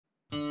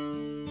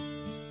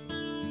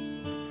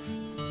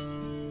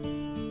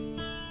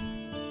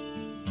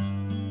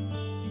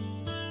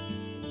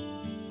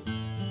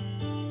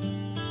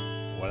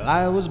Well,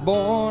 I was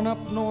born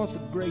up north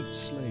of Great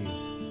Slave,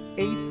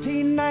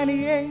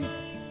 1898,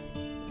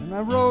 and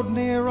I rode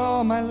near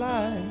all my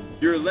life.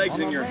 Your legs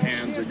and your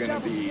hands are going to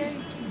be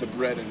the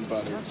bread and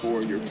butter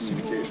for your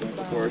communication with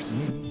the horse.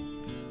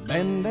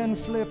 Bend and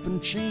flip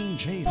and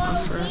change, hey, For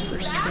our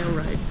first trail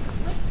ride.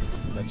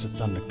 that's a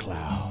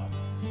thundercloud.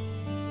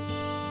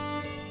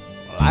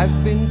 Well,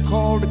 I've been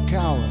called a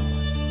coward,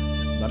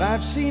 but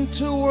I've seen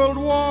 2 world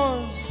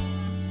wars,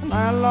 and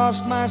I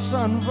lost my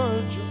son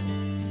Virgil,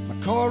 my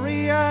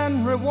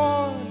Korean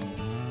reward,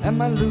 and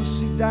my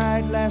Lucy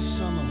died last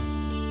summer.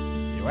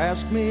 You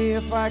ask me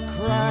if I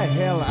cry,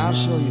 hell, I'll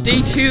show you.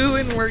 Day 2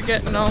 and we're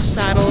getting all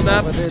saddled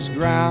up. Over this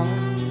ground,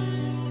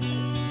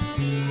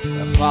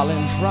 they're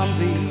falling from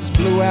these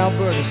blue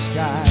Alberta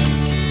skies.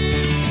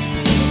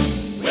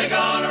 We're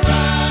gonna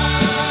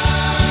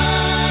ride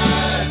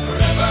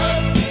forever.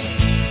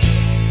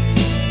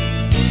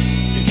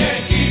 You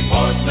can't keep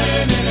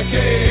horsemen in a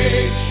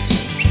cage.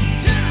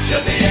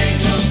 Should the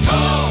angels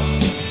come,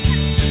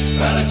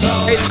 well, it's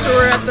all Right, so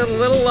we're at the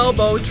Little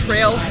Elbow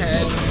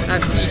trailhead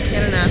at the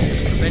Kananaskis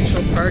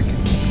Provincial Park.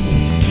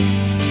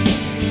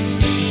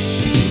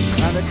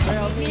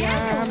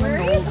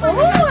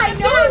 Oh, I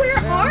know! Where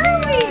are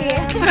we?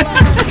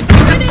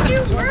 What a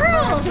new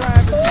world!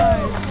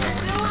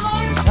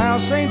 This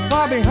house ain't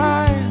far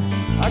behind.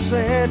 I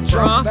said, We're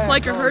jump off back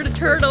like a on herd of the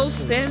turtles, horse.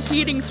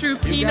 stampeding through You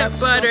peanut got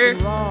butter.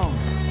 something wrong,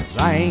 'cause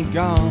I ain't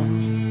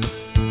gone.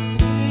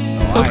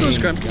 No, I Coco's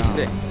ain't grumpy gone.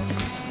 today.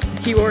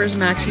 He wore his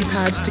maxi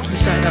pads sticky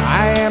side up.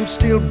 I am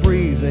still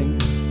breathing,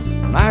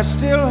 and I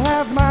still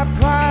have my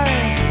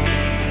pride,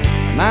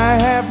 and I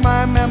have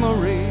my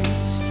memories.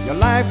 Your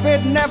life,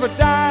 it never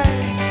dies,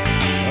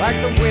 like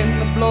the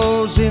wind that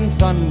blows in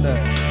thunder,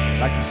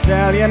 like the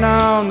stallion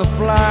on the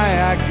fly.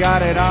 I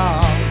got it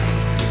all,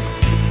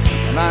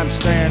 and I'm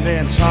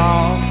standing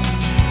tall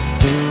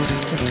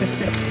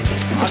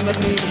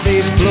underneath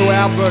these blue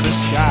Alberta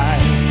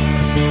skies.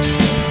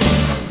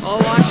 All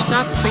washed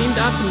up, cleaned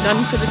up, and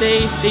done for the day.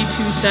 Day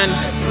 2's done.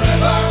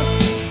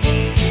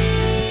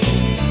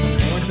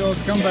 Watch out,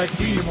 come back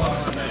to you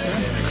tomorrow.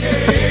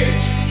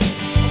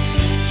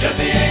 Should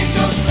the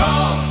angels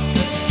come,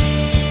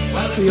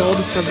 We all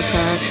just have the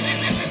car.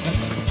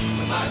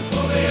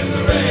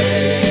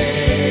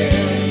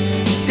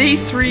 Day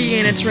 3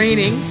 and it's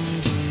raining,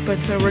 but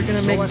we're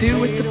gonna make do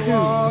with the poo.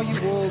 all you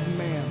old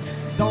men,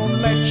 don't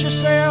let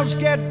yourselves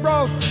get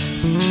broke.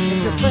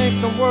 If you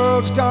think the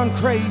world's gone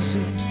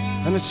crazy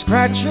and it's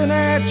scratching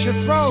at your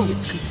throat,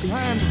 it's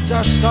time to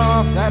dust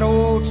off that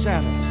old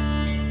saddle.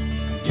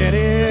 Get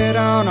it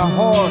on a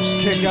horse,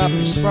 kick up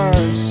your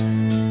spurs.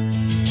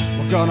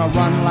 We're gonna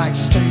run like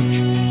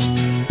steak.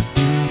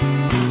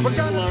 We're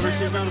gonna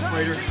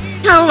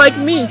Kind of like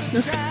me.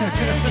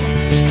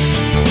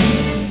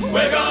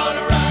 We're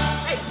gonna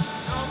ride.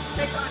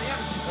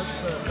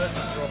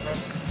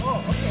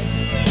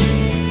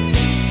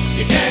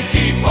 You can't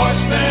keep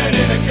horsemen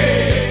in a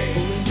cage.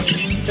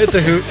 It's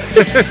a hoot.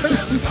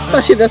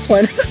 Especially this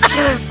one.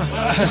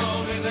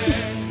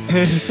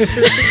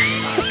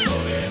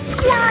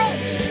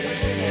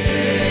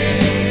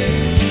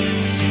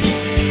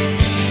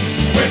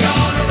 We're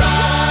gonna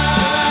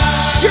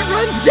ride. Shit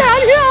runs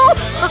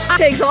downhill.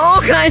 Takes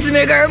all kinds to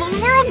make our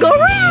world go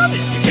round.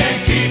 You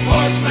can't keep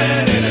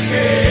horsemen in a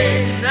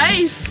cage.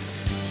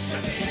 Nice.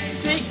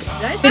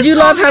 Nice. Did you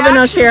love having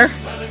us here?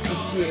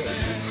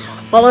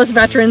 All us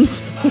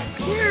veterans.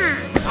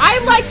 I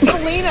liked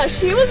Melina.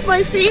 She was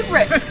my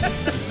favorite.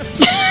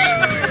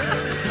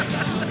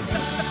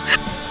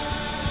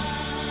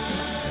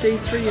 Day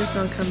 3 has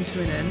now come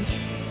to an end.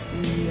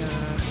 We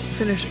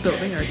finished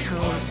building our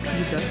Tower of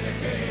Pisa.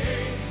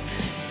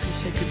 We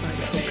said goodbye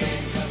to Coco.